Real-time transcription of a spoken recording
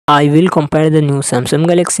I will compare the new Samsung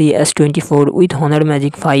Galaxy S24 with Honor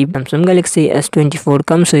Magic 5. Samsung Galaxy S24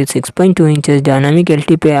 comes with 6.2 inches dynamic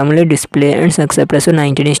LTP AMOLED display and success ratio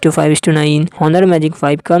 19:5:9. Honor Magic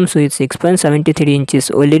 5 comes with 6.73 inches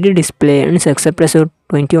OLED display and success ratio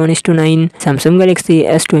 21:9. Samsung Galaxy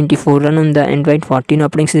S24 run on the Android 14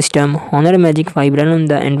 operating system. Honor Magic 5 run on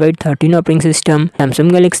the Android 13 operating system.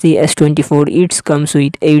 Samsung Galaxy S24 it comes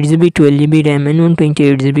with 8GB 12GB RAM and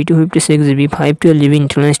 128GB 256GB 512GB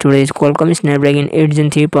internal storage. Qualcomm Snapdragon 8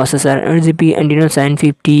 Gen 3 processor, 8GB Adreno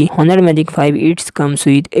 750. Honor Magic 5 it comes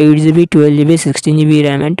with 8GB 12GB 16GB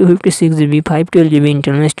RAM and 256GB 512GB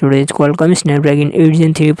internal storage. Qualcomm Snapdragon 8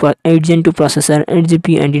 Gen 2 processor,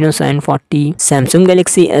 8GB Adreno 740. Samsung Galaxy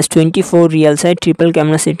S24 real side triple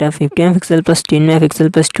camera setup 50MP plus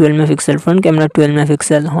 10MP plus 12MP front camera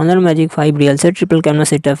 12MP. Honor Magic 5 real side triple camera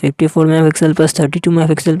setup 54MP plus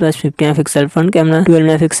 32MP plus 50MP front camera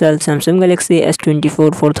 12MP. Samsung Galaxy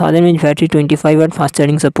S24 4000 mAh battery 25W fast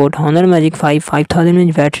charging support. Honor Magic 5 5000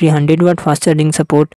 mAh battery 100W fast charging support.